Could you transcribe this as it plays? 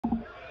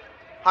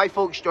Hi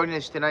folks, joining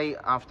us tonight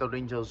after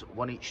Rangers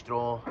won each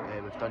draw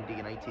with Dundee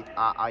United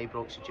at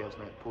Ibrox, the Gers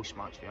Night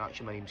post-match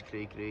reaction. My name's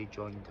Craig Gray,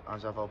 joined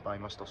as ever by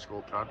Mr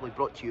Scott Bradley,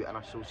 brought to you in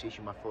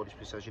association with Forest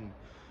Precision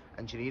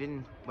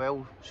Engineering.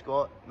 Well,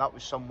 Scott, that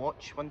was some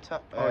watch, wasn't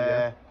it? Oh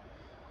yeah.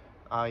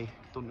 I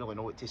don't really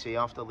know what to say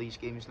after these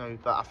games now,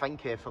 but I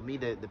think for me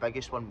the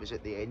biggest one was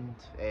at the end,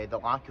 the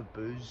lack of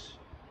boos,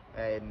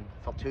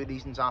 for two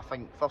reasons. I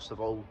think, first of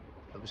all,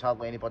 there was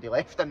hardly anybody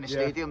left in the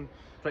stadium.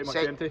 Pretty much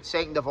empty.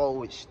 Second of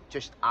all, it's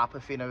just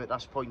apathy now at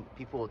this point.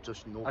 People are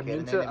just not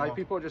caring anymore.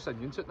 People are just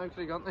immune to it now,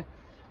 Craig, aren't they?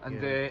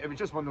 And it was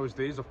just one of those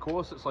days, of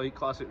course. It's like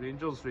classic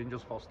Rangers.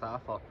 Rangers first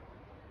half are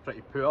pretty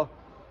poor.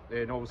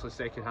 Then obviously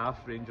second half,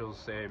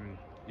 Rangers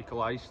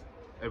equalised.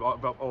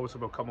 But also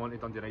we'll come on to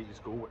Dundee United's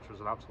goal, which was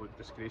an absolute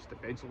disgrace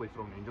defensively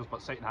from Rangers.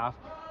 But second half,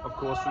 of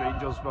course,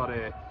 Rangers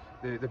were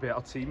the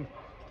better team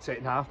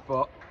second half.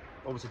 But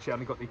obviously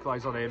Cherny got the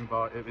equaliser then.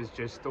 But it was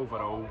just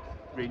overall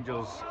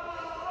Rangers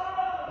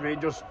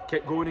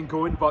kept going and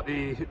going, but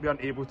they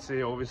weren't able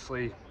to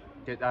obviously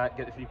get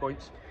the 3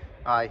 points.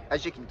 Aye,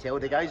 as you can tell,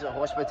 the guys at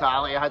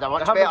hospitality had a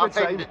much better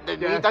time than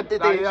we did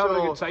today. They having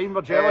a good time,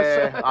 we're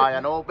jealous. Aye, I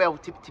know. Well,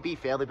 to be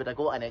fair, they would have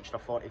got an extra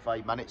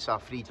 45 minutes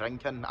of free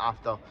drinking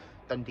after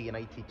Dundee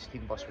United's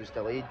team bus was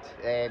delayed.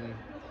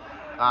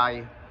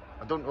 Aye,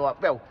 I don't know.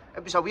 Well,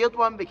 it was a weird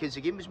one because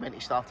the game was meant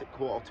to start at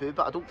 2:45,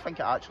 but I don't think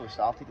it actually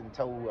started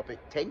until about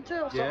 10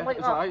 to or something like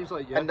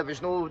that. And there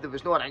was no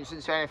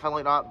announcements or anything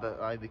like that. But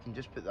aye, we can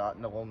just put that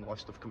in the long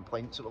list of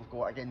complaints that we've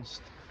got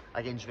against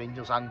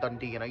Rangers and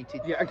Dundee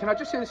United. Yeah, and can I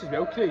just say this as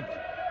well, Craig?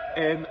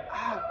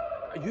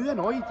 Are you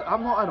annoyed?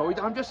 I'm not annoyed.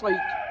 I'm just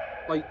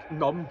like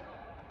numb.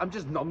 I'm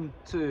just numb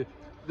to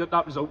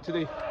that result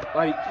today.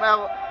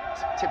 Well,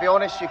 to be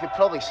honest, you could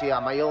probably say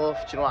a mile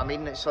off. Do you know what I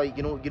mean? It's like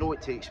you know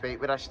what to expect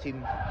with this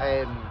team.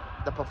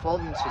 The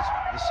performance is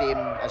the same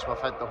as we've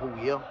had the whole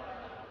year.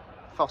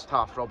 First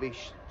half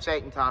rubbish.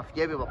 Second half,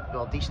 yeah, we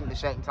were decent. The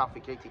second half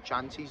we created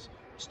chances.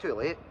 It's too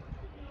late.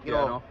 You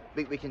know,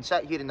 we can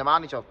sit here and the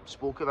manager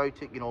spoke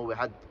about it. You know, we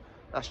had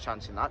this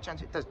chance and that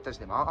chance. It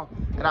doesn't matter.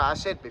 And I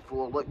said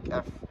before, look,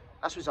 if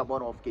this was a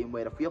one-off game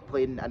where if we're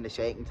playing in the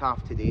second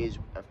half today,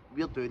 if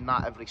we're doing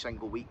that every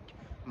single week,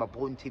 my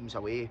blown teams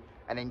away,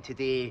 and then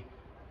today,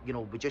 you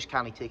know, we just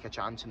can't take a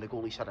chance and the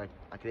goalie's had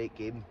a great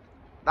game.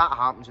 That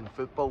happens in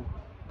football,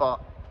 but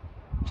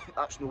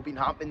that's not been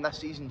happening this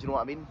season. Do you know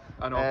what I mean?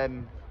 I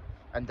know.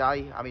 And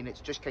I mean,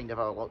 it's just kind of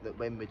our luck that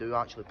when we do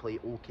actually play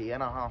okay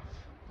in a half,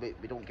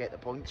 we don't get the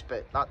points,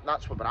 but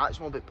that's what we're at. It's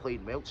not about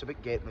playing well, it's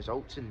about getting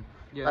results, and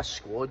this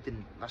squad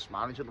and this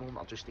manager at the moment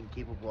are just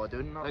incapable of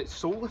doing that. It's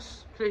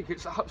soulless, Craig,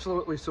 it's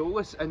absolutely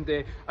soulless. And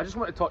I just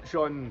want to touch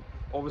on,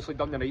 obviously,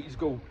 Dundee United's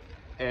goal.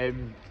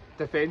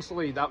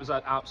 Defensively, that was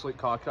an absolute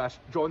car crash.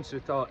 John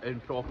Souttar in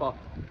proper.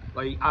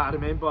 Like, I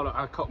remember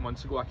a couple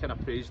months ago I kind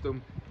of praised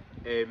him.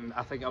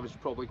 I think I was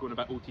probably going a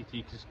bit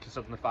OTT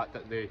considering the fact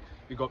that they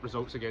got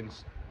results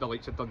against the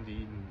likes of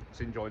Dundee and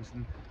St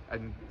Johnstone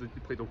and they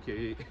played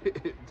okay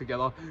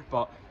together.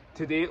 But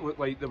today it looked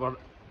like they were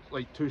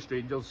like two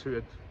strangers who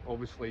had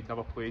obviously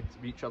never played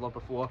with each other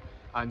before.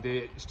 And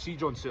see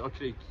John Souttar,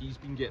 Craig, he's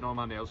been getting on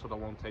my nerves for a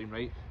long time,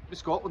 right? With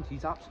Scotland,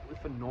 he's absolutely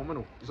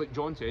phenomenal. He's like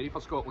John Terry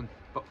for Scotland,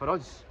 but for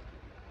us,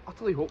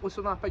 utterly hopeless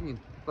in my opinion.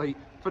 Like,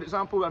 for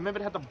example, I remember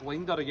he had a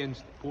blinder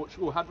against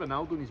Portugal, had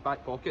Ronaldo in his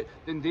back pocket,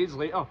 then days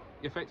later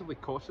he effectively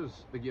costs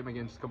us the game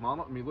against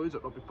Kilmarnock and we lose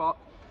at Rugby Park.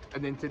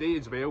 And then today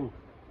as well,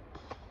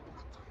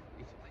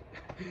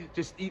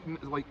 just even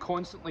like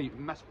constantly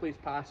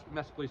misplaced pass.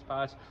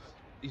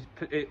 He's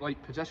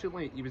like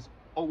positionally he was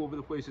all over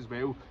the place as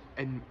well,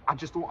 and I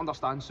just don't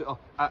understand Souttar.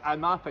 In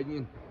my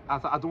opinion,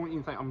 I don't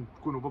even think I'm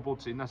going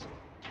overboard saying this.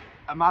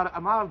 Am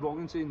I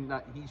wrong in saying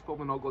that he's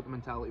probably not got the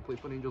mentality to play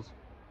for Rangers?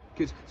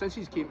 Because since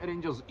he's came to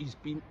Rangers, he's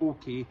been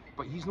okay,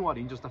 but he's not a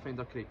Rangers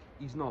defender, Craig.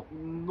 He's not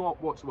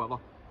whatsoever.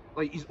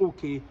 Like, he's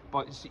okay,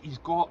 but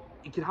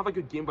he can have a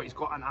good game, but he's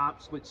got an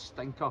absolute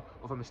stinker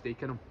of a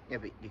mistake in him. Yeah,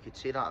 but you could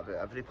say that about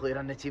every player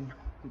in the team.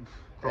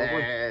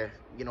 Probably.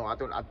 You know,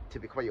 to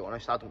be quite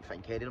honest, I don't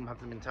think any of them have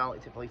the mentality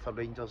to play for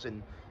Rangers.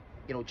 And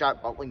you know,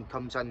 Jack Butland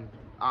comes in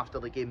after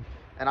the game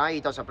and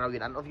he does a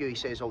brilliant interview. He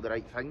says all the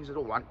right things. I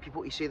don't want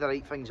people to say the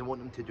right things. I want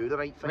them to do the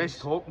right things. Let's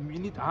talk. We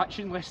need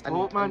action. Let's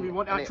talk, man. We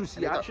want to actually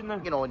see action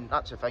now. You know, and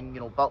that's the thing.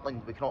 You know,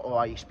 Butland, we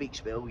cannot. He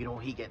speaks well. You know,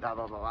 he get blah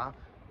blah blah.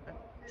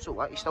 So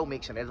what? He still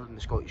makes an error in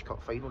the Scottish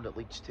Cup final that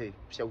leads to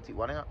Celtic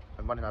winning it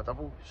and winning a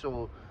double.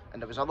 So,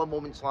 and there was other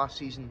moments last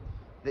season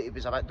that he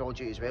was a bit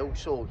dodgy as well.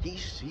 So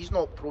he's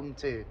not prone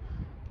to,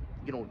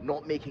 you know,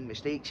 not making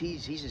mistakes.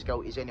 He's as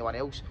guilty as anyone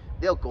else.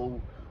 Their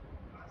goal,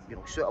 you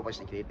know, Souttar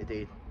wasn't great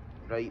today,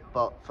 right?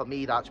 But for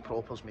me, that's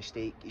Proper's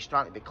mistake. He's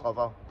trying to be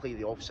clever, play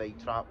the offside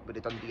trap with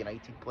the Dundee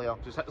United player.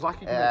 Just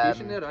lack of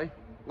communication there, right?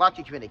 Lack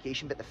of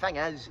communication, but the thing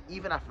is,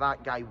 even if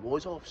that guy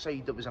was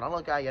offside, there was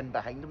another guy in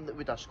behind him that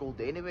would have scored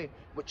anyway,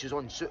 which is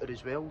on Souttar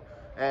as well.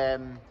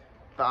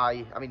 But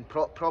I mean,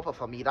 Proper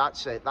for me,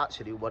 that's a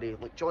real worry.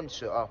 Like John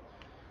Souttar,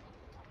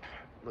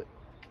 look,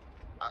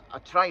 I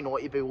try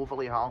not to be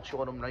overly harsh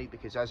on him, right?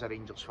 Because as a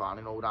Rangers fan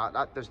and all that,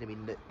 that doesn't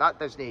mean that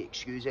doesn't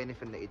excuse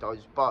anything that he does.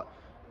 But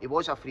he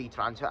was a free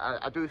transfer.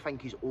 I do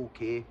think he's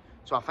okay.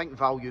 So I think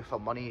value for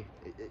money,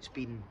 it's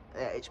been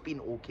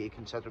okay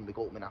considering we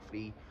got him in a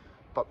free.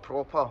 But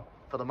proper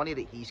for the money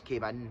that he's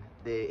came in,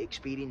 the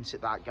experience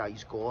that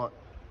guy's got,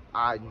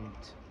 and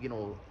you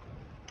know,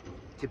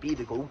 to be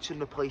the Goldson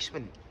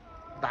replacement,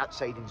 that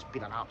signing's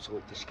been an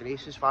absolute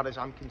disgrace as far as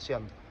I'm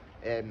concerned.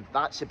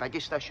 That's the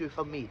biggest issue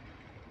for me.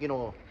 You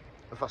know,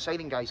 if we're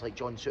signing guys like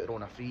John Souttar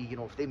on a free, you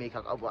know, if they make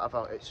a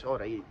whatever, it's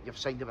alright, you've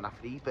signed him on a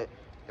free, but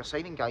you're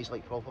signing guys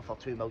like Proper for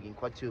 £2 million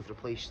to have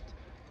replaced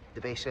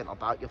the best centre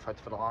back you've had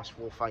for the last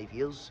 4 or 5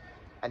 years,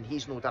 and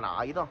he's not done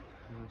it either.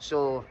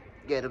 So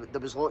yeah,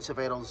 there was lots of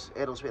errors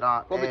with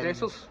that. What about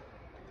Dessers?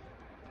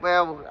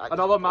 Well,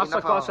 another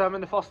masterclass for him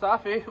in the first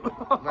half, eh?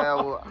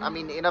 Well, I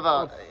mean, he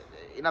never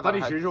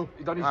done his usual.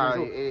 He done his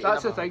usual.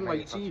 That's the thing.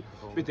 Like, see,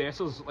 with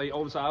Dessers, like,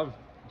 obviously I've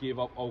gave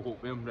up all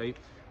hope with him, right?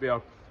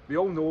 Where we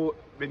all know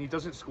when he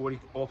doesn't score, he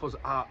offers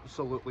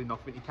absolutely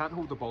nothing. He can't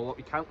hold the ball up.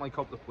 He can't link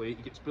up the plate.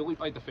 He gets bullied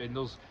by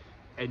defenders,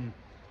 and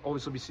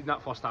obviously we've seen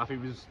that first half. He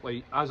was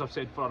like, as I've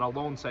said for a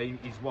long time,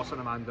 he's worse than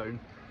a man down,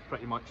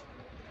 pretty much.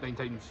 9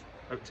 times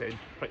out of 10,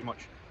 pretty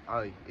much.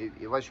 Aye,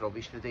 he was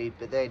rubbish today,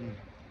 but then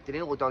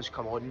Danilo does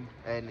come on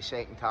in the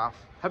second half.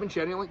 Him and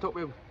Cherry linked up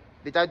well.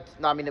 They did.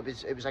 No, I mean, it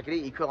was a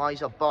great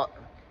equaliser, but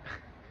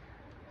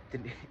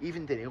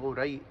even Danilo,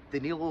 right?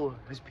 Danilo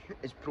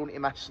is prone to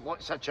miss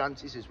lots of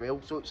chances as well.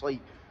 So it's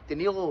like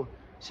Danilo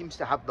seems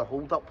to have the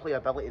hold-up play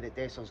ability that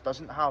Dessers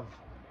doesn't have,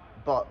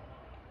 but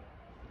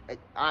I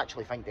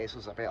actually think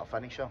Dessers a better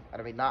finisher,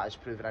 and I mean that is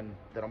proven in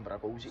the number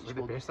of goals that he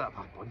scored. The best at a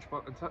bad bunch,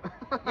 but isn't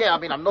it? Yeah, I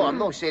mean, I'm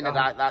not saying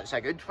that's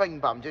a good thing,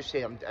 but I'm just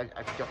saying,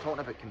 if you're talking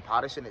about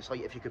comparison, it's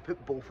like if you could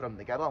put both of them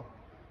together,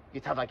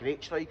 you'd have a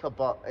great striker.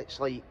 But it's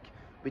like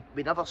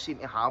we never seem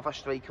to have a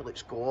striker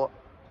that's got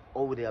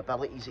all the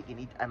abilities that you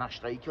need in a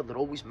striker. They're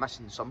always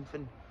missing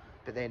something.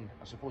 But then,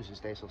 I suppose as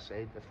Dessers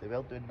said, if they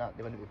were doing that,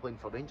 they wouldn't be playing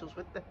for Rangers,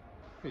 would they?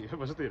 He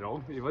wasn't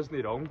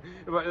wrong.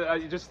 But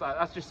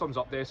that just sums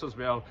up Dessers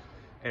well.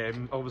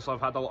 Obviously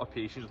I've had a lot of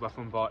patience with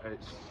him, but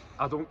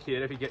I don't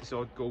care if he gets the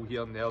odd goal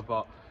here and there,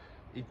 but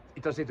he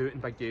doesn't do it in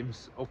big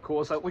games. Of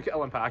course, like, look at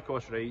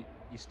Olympiacos, right?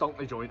 He stunk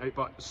the joint out,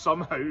 but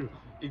somehow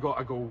he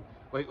got a goal.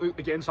 Like, look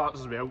against Hearts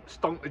as well,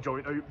 stunk the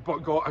joint out,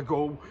 but got a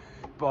goal.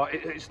 But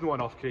it's not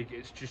enough, Craig.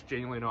 It's just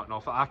genuinely not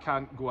enough. I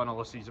can't go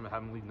another season with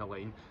him leading the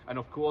line. And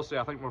of course,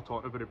 I think we were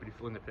talking about it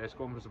briefly in the press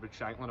conference about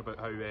Shanklin, about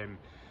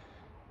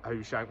how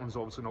Shanklin's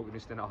obviously not going to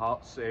stay at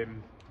Hearts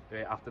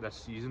after this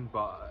season.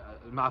 But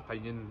in my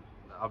opinion,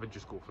 I would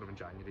just go for him in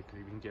January because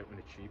we can get him in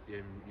the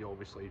cheap. He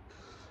obviously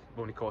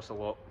only costs a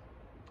lot,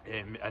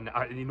 and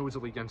he knows the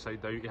league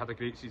inside out. He had a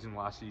great season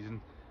last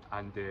season,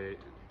 and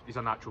he's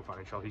a natural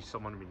finisher. He's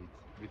someone we need.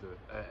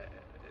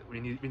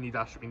 We need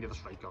a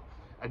striker,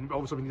 and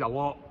also we need a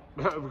lot.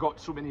 We've got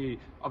so many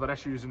other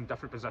issues in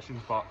different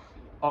positions, but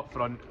up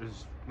front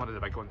is one of the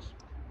big ones.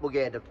 Well,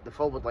 yeah, the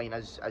forward line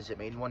is the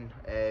main one.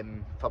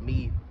 For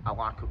me, a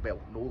lack of,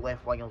 no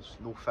left wingers,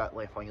 no fit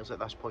left wingers at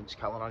this point is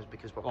killing us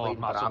because we're playing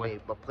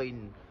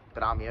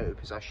Barami out of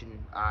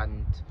position,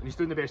 and he's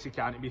doing the best he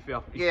can, to be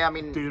fair. He's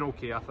doing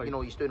okay, I think. You know,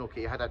 he's doing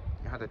okay. He had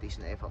a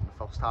decent effort in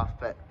the first half,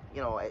 but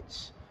you know,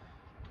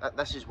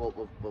 this is what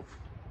we've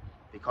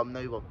become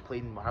now.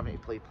 We're having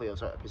to play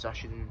players out of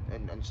position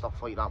and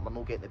stuff like that. We're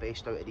not getting the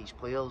best out of these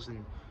players,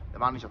 and the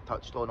manager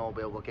touched on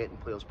we're getting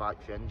players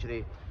back for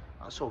injury.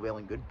 That's all well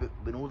and good, but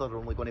we know they're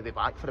only going to be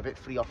back for about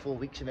 3 or 4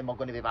 weeks, and then we're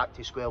going to be back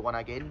to square one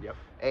again. Yep.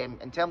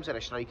 In terms of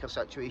the striker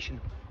situation,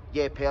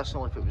 yeah,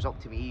 personally, if it was up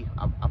to me,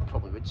 I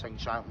probably would sign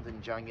Shanklin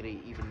in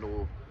January, even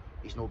though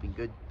he's not been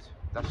good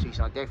this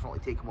season. I'd definitely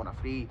take him on a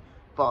free,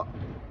 but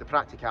the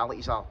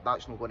practicalities are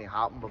that's not going to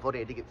happen. We've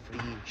already got 3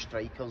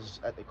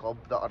 strikers at the club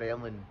that are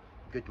earning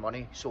good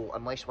money, so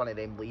unless one of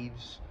them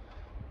leaves,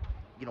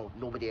 you know,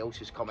 nobody else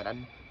is coming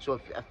in. So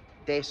if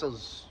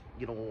Dessers,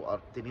 you know,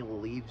 or Danilo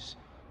leaves,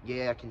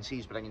 yeah, I can see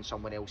he's bringing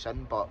someone else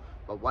in, but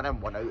we're 1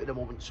 in, 1 out at the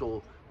moment,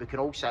 so we can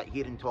all sit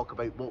here and talk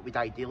about what we'd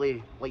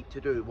ideally like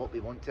to do, what we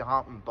want to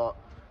happen, but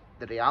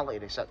the reality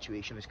of the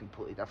situation is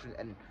completely different.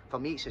 And for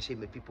me, it's the same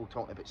with people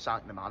talking about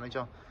sacking the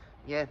manager.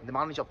 Yeah, the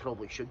manager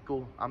probably should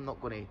go. I'm not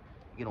going to,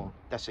 you know,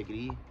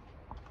 disagree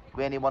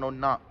with anyone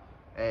on that,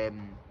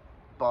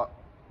 but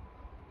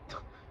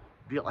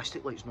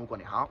realistically, it's not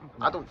going to happen.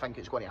 No. I don't think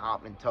it's going to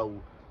happen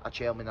until a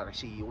chairman or a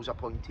CEO is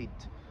appointed.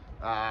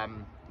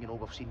 You know,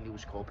 we've seen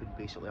Niels Coppin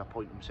basically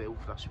appoint himself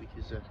this week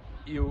as the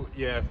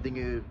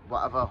new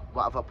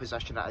whatever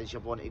position it is you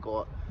want to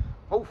go.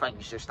 Whole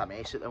thing's just a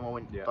mess at the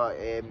moment. Yeah. But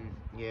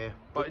yeah.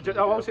 But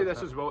I will say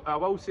this as well.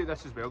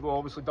 Though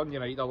obviously Dundee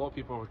United, a lot of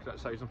people were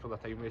criticising for the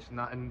time wasting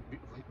that, and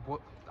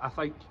what I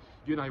think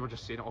you and I were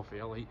just saying it off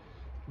air, like,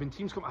 when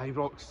teams come to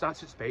Ibrox,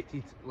 that's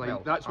expected.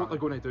 Like, that's what they're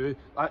going to do.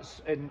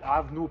 And I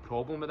have no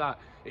problem with that.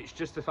 It's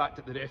just the fact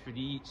that the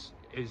referee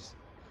is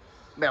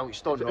Well,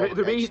 it's Don,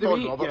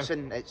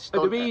 Robertson. Yeah. It's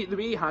Don, the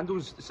way he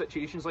handles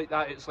situations like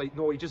that, it's like,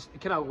 no, he just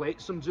kind of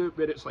lets them do it,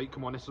 where it's like,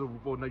 come on, this is a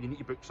war now, you need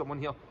to book someone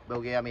here.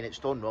 Well, yeah, I mean, it's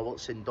Don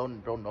Robertson,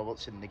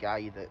 the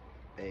guy that,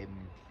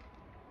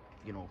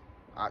 you know,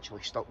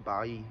 actually stuck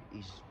by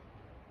his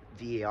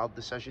VAR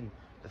decision,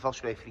 the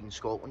first referee in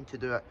Scotland to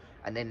do it,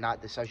 and then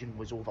that decision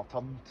was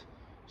overturned.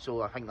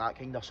 So I think that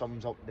kind of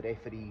sums up the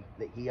referee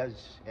that he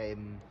is.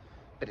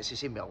 But it's the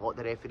same with a lot of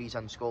the referees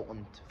in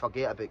Scotland.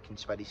 Forget about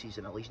conspiracies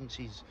and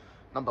allegiances.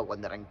 Number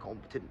one, they're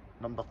incompetent.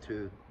 Number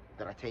two,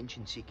 they're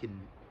attention-seeking,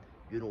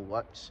 you know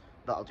whats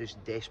that are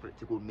just desperate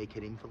to go and make a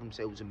name for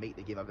themselves and make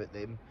the game about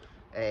them.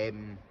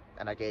 And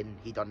again,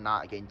 he done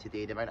that again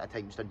today. The amount of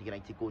times Dundee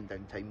United going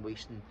down time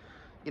wasting.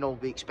 You know,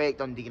 we expect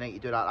Dundee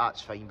United to do that,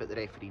 that's fine, but the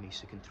referee needs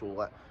to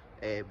control it.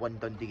 One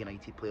Dundee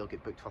United player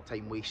get booked for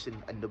time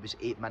wasting, and there was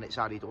 8 minutes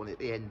added on at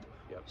the end,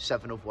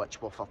 7 of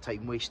which were for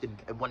time wasting,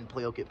 and 1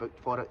 player get booked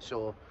for it.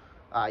 So,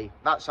 aye,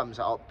 that sums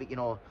it up. But you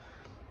know,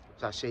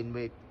 as I was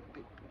saying,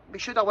 we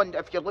should have won.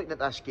 If you're looking at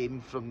this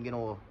game from, you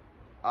know,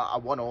 a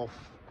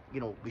one-off, you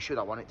know, we should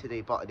have won it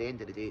today. But at the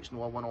end of the day, it's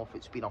not a one-off.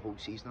 It's been a whole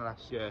season of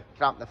this. Yeah.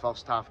 Crap in the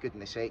first half, good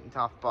in the second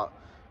half, but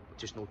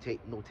just no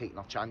taking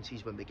our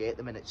chances when we get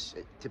them, and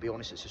to be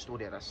honest, it's the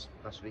story of this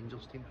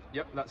Rangers team.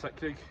 Yep, that's it,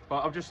 Craig. But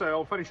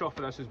I'll finish off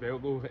with this as well,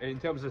 though. In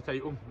terms of the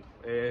title,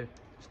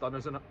 it's done,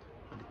 isn't it?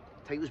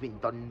 The title's been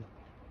done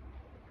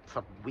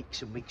for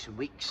weeks and weeks and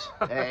weeks.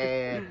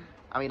 I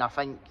mean, I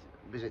think,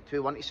 was it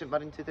 2-1 to St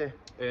Mirren today?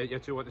 Yeah,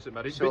 2-1 to St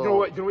Mirren. So,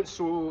 but you know what's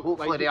so...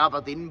 Hopefully like, the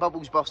Aberdeen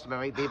bubble's burst and we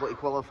might be able to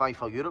qualify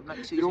for Europe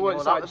next season. You know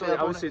what's actually...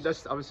 I was saying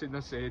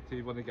this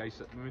to one of the guys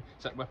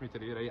sitting with me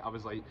today, right? I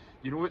was like,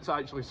 you know what's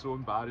actually so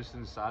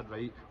embarrassing and sad,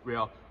 right?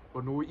 Where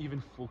we're not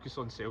even focused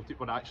on Celtic,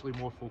 we're actually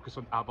more focused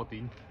on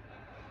Aberdeen,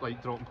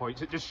 like, dropping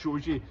points. It just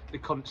shows you the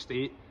current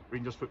state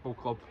Rangers Football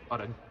Club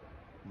are in.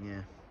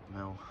 Yeah,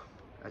 well,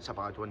 it's a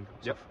bad one.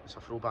 Yep. It's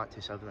a throwback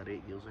to 7 or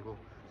 8 years ago.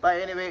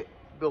 But anyway,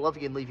 we'll love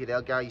you and leave you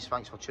there, guys.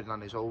 Thanks for tuning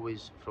in as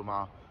always from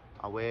a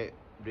wet,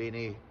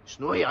 rainy,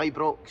 snowy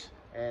Ibrox.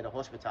 The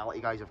hospitality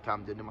guys have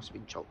calmed down, they must have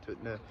been chucked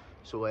out now.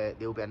 So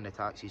they'll be in the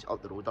taxis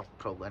up the road. They're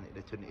probably in the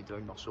return to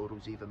drown their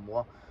sorrows even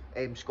more.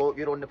 Scott,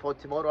 you're on the pod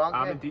tomorrow,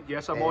 aren't you? Indeed,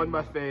 yes, I'm on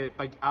with Big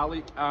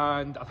Alec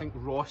and I think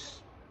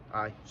Ross.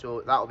 Aye,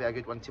 so that'll be a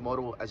good one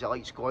tomorrow as the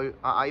lights go out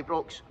at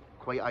Ibrox,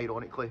 quite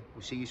ironically.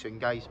 We'll see you soon,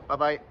 guys. Bye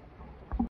bye.